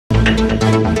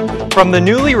From the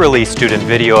newly released student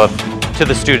video to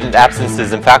the student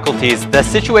absences and faculties, the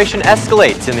situation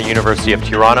escalates in the University of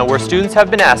Tirana, where students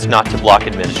have been asked not to block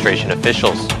administration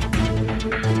officials.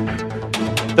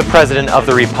 The President of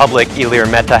the Republic,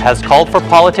 Ilir Meta, has called for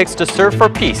politics to serve for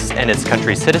peace and its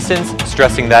country's citizens,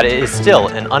 stressing that it is still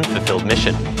an unfulfilled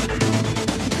mission.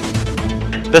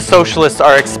 The Socialists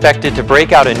are expected to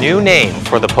break out a new name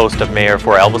for the post of mayor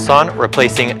for Elbasan,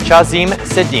 replacing Kazim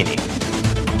Sejdini.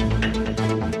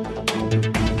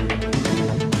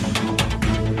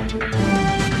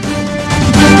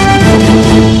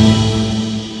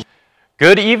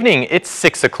 Good evening. It's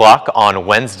 6 o'clock on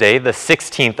Wednesday, the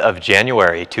 16th of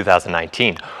January,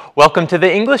 2019. Welcome to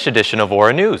the English edition of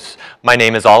Aura News. My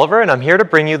name is Oliver, and I'm here to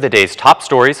bring you the day's top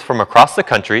stories from across the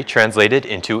country translated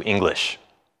into English.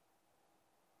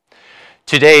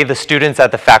 Today, the students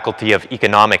at the Faculty of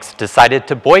Economics decided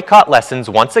to boycott lessons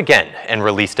once again and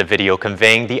released a video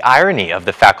conveying the irony of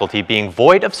the faculty being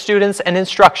void of students and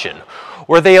instruction,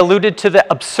 where they alluded to the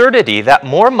absurdity that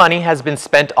more money has been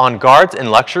spent on guards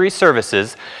and luxury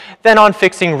services than on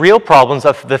fixing real problems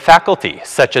of the faculty,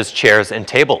 such as chairs and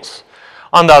tables.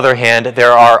 On the other hand,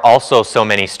 there are also so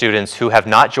many students who have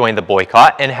not joined the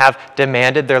boycott and have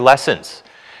demanded their lessons.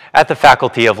 At the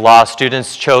Faculty of Law,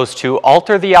 students chose to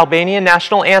alter the Albanian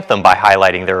national anthem by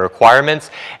highlighting their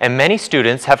requirements, and many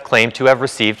students have claimed to have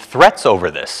received threats over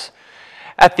this.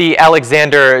 At the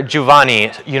Alexander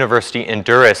Giovanni University in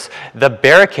Durrës, the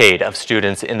barricade of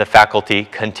students in the faculty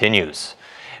continues.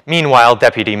 Meanwhile,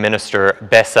 Deputy Minister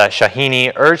Besa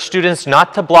Shahini urged students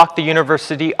not to block the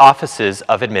university offices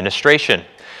of administration.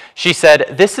 She said,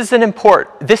 this is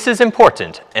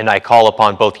important, and I call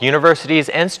upon both universities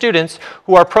and students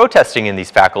who are protesting in these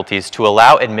faculties to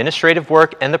allow administrative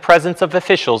work and the presence of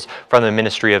officials from the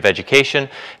Ministry of Education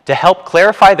to help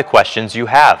clarify the questions you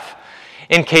have.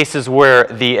 In cases where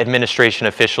the administration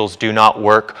officials do not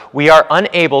work, we are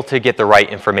unable to get the right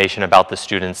information about the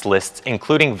students' lists,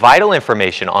 including vital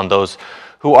information on those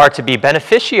who are to be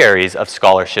beneficiaries of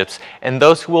scholarships and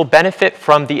those who will benefit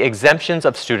from the exemptions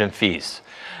of student fees.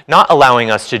 Not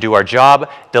allowing us to do our job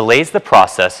delays the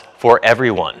process for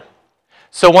everyone.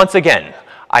 So once again,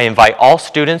 I invite all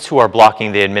students who are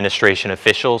blocking the administration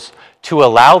officials to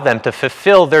allow them to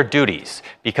fulfill their duties,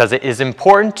 because it is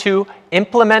important to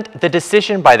implement the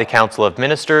decision by the Council of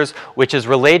Ministers, which is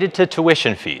related to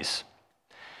tuition fees.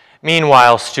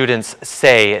 Meanwhile, students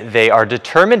say they are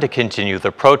determined to continue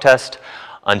the protest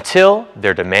until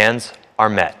their demands are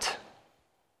met.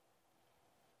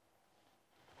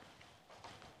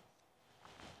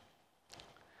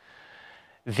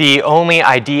 The only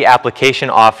ID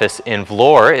application office in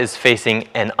Vlorë is facing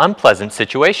an unpleasant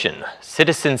situation.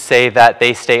 Citizens say that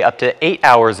they stay up to 8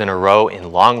 hours in a row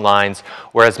in long lines,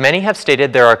 whereas many have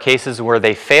stated there are cases where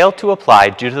they fail to apply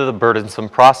due to the burdensome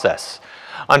process.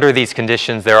 Under these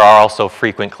conditions, there are also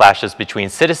frequent clashes between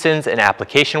citizens and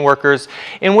application workers,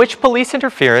 in which police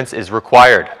interference is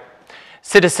required.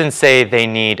 Citizens say they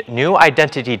need new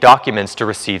identity documents to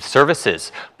receive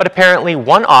services, but apparently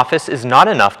one office is not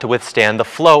enough to withstand the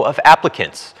flow of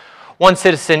applicants. One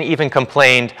citizen even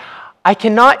complained, "I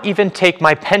cannot even take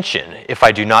my pension if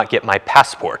I do not get my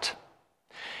passport."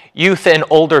 Youth and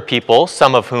older people,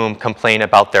 some of whom complain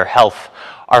about their health,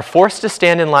 are forced to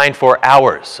stand in line for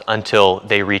hours until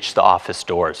they reach the office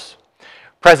doors.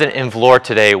 Present in Vlorë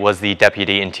today was the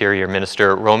Deputy Interior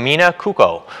Minister Romina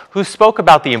Kuko, who spoke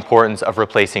about the importance of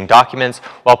replacing documents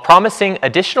while promising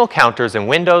additional counters and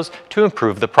windows to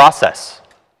improve the process.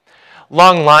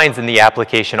 Long lines in the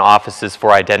application offices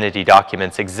for identity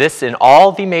documents exist in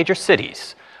all the major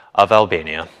cities of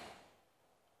Albania.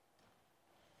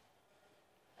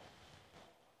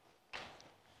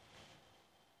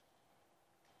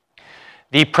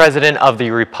 The President of the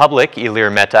Republic,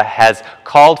 Ilir Meta, has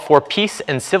called for peace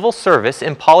and civil service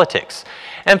in politics,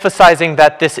 emphasizing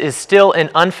that this is still an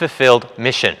unfulfilled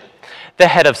mission. The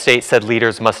head of state said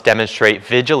leaders must demonstrate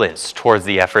vigilance towards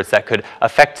the efforts that could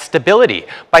affect stability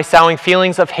by sowing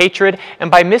feelings of hatred and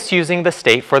by misusing the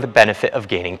state for the benefit of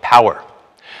gaining power.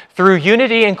 Through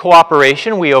unity and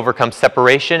cooperation, we overcome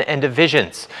separation and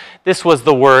divisions. This was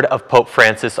the word of Pope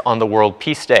Francis on the World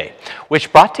Peace Day,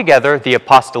 which brought together the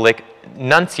Apostolic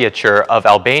Nunciature of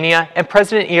Albania and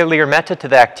President Ilir Meta to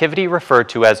the activity referred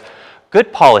to as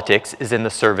 "Good Politics is in the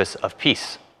Service of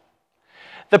Peace."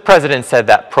 The President said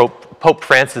that Pope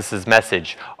Francis's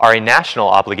message are a national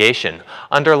obligation,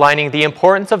 underlining the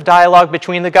importance of dialogue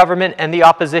between the government and the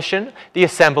opposition, the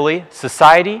assembly,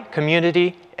 society,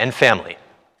 community, and family.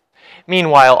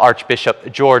 Meanwhile,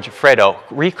 Archbishop George Fredo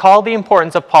recalled the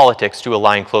importance of politics to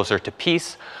align closer to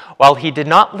peace, while he did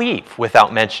not leave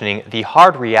without mentioning the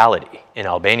hard reality in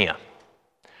Albania.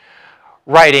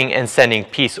 Writing and sending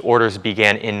peace orders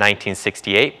began in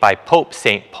 1968 by Pope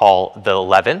St. Paul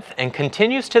XI and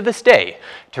continues to this day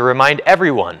to remind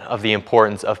everyone of the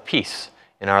importance of peace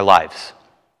in our lives.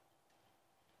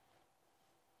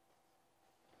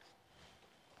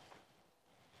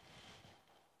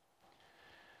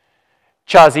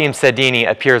 Sejdini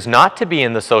appears not to be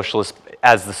in the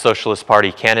Socialist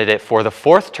Party candidate for the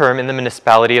fourth term in the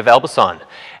municipality of Elbasan.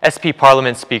 SP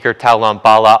Parliament Speaker Taulan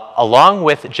Bala, along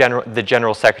with the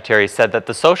General Secretary, said that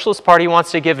the Socialist Party wants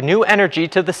to give new energy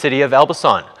to the city of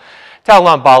Elbasan.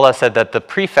 Taulan Bala said that the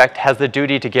prefect has the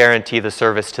duty to guarantee the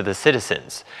service to the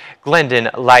citizens. Gledian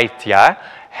Llatja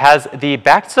has the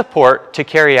backed support to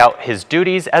carry out his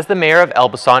duties as the mayor of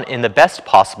Elbasan in the best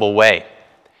possible way.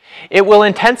 It will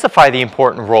intensify the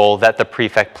important role that the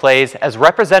prefect plays as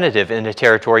representative in a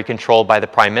territory controlled by the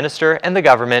Prime Minister and the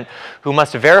government, who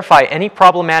must verify any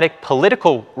problematic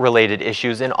political-related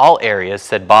issues in all areas,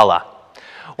 said Bala.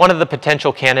 One of the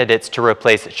potential candidates to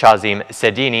replace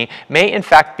Sejdini may in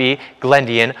fact be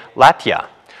Gledian Llatja,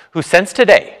 who since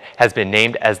today has been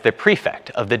named as the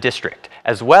prefect of the district,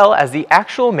 as well as the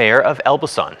actual mayor of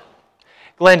Elbasan.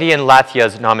 Gledian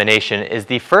Llatja's nomination is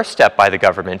the first step by the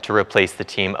government to replace the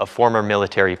team of former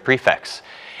military prefects.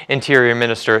 Interior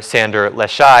Minister Sandor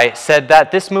Leshai said that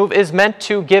this move is meant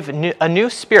to give a new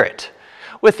spirit.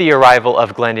 With the arrival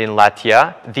of Gledian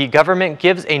Llatja, the government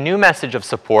gives a new message of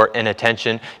support and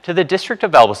attention to the district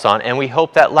of Elbasan, and we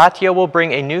hope that Llatja will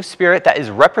bring a new spirit that is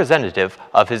representative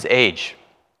of his age.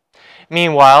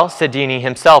 Meanwhile, Sejdini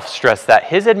himself stressed that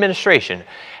his administration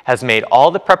has made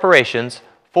all the preparations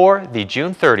for the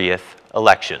June 30th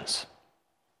elections.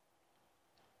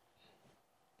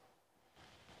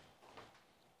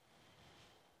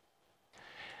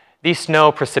 The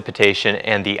snow, precipitation,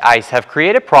 and the ice have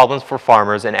created problems for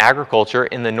farmers and agriculture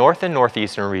in the north and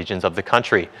northeastern regions of the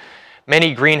country.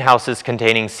 Many greenhouses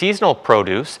containing seasonal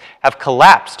produce have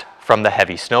collapsed from the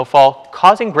heavy snowfall,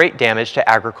 causing great damage to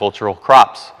agricultural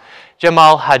crops.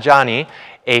 Jamal Hajani,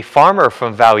 a farmer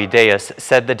from Vauideias,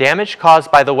 said the damage caused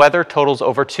by the weather totals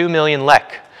over 2 million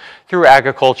lek. Through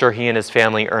agriculture, he and his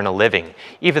family earn a living,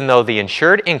 even though the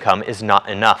insured income is not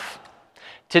enough.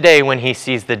 Today, when he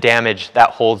sees the damage that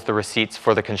holds the receipts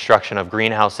for the construction of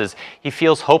greenhouses, he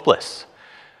feels hopeless.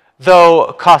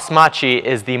 Though Kosmachi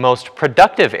is the most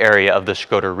productive area of the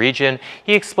Shkodër region,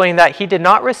 he explained that he did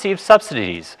not receive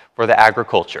subsidies for the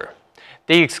agriculture.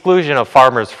 The exclusion of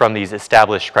farmers from these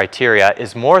established criteria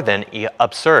is more than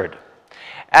absurd.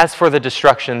 As for the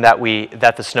destruction that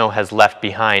the snow has left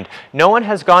behind, no one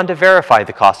has gone to verify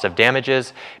the cost of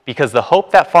damages because the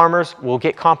hope that farmers will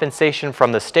get compensation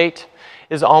from the state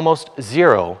is almost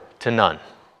zero to none.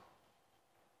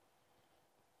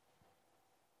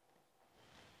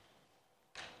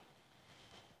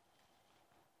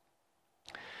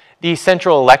 The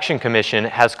Central Election Commission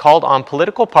has called on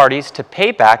political parties to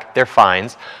pay back their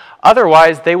fines,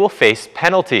 otherwise they will face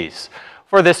penalties.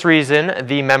 For this reason,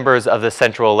 the members of the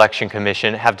Central Election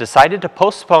Commission have decided to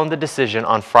postpone the decision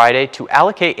on Friday to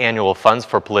allocate annual funds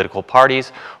for political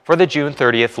parties for the June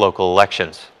 30th local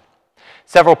elections.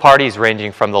 Several parties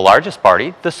ranging from the largest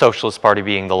party, the Socialist Party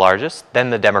being the largest, then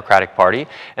the Democratic Party,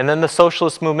 and then the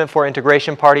Socialist Movement for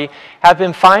Integration Party have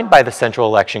been fined by the Central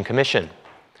Election Commission.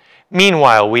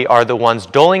 Meanwhile, we are the ones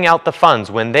doling out the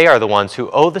funds when they are the ones who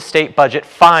owe the state budget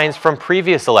fines from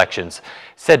previous elections,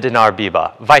 said Dinar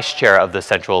Biba, Vice Chair of the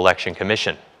Central Election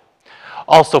Commission.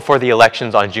 Also for the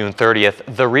elections on June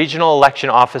 30th, the regional election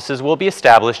offices will be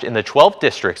established in the 12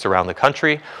 districts around the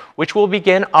country, which will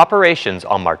begin operations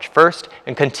on March 1st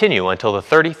and continue until the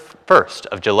 31st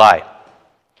of July.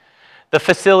 The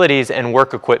facilities and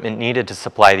work equipment needed to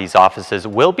supply these offices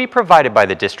will be provided by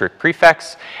the district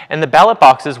prefects, and the ballot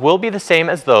boxes will be the same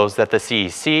as those that the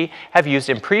CEC have used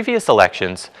in previous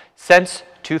elections since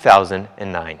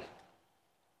 2009.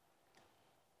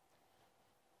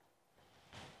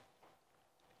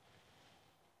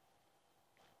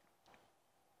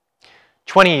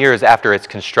 "20 years after its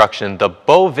construction, the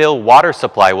Beauville water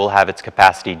supply will have its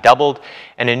capacity doubled,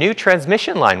 and a new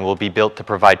transmission line will be built to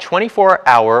provide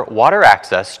 24-hour water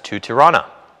access to Tirana.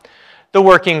 The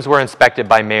workings were inspected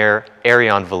by Mayor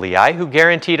Arion Valiai, who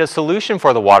guaranteed a solution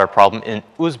for the water problem in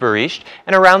Uzberisht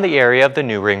and around the area of the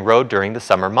New Ring Road during the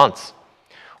summer months.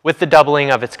 With the doubling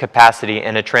of its capacity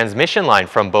and a transmission line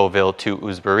from Beauville to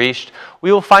Uzberisht,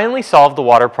 we will finally solve the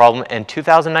water problem, and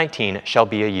 2019 shall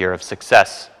be a year of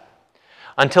success.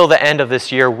 Until the end of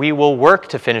this year, we will work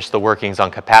to finish the workings on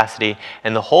capacity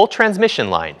and the whole transmission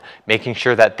line, making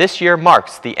sure that this year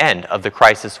marks the end of the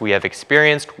crisis we have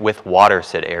experienced with water,"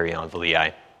 said Arion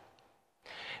Valiai.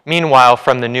 Meanwhile,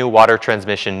 from the new water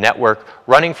transmission network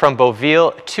running from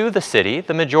Beauville to the city,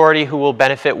 the majority who will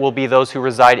benefit will be those who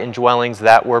reside in dwellings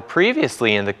that were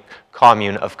previously in the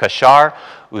commune of Cachar,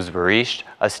 Uzbericht,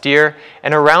 Astir,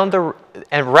 and around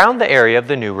the area of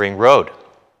the new ring road.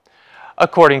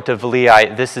 According to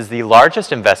VLI, this is the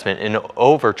largest investment in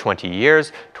over 20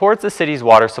 years towards the city's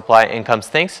water supply and comes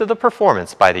thanks to the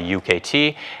performance by the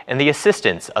UKT and the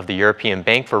assistance of the European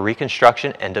Bank for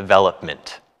Reconstruction and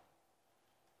Development.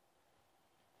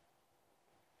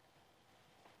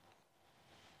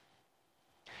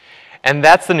 And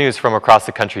that's the news from across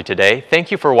the country today.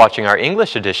 Thank you for watching our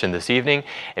English edition this evening,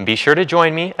 and be sure to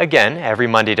join me again every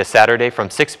Monday to Saturday from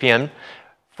 6 p.m.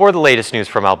 for the latest news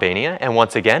from Albania. And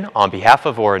once again, on behalf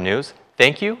of Aura News,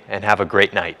 thank you and have a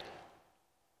great night.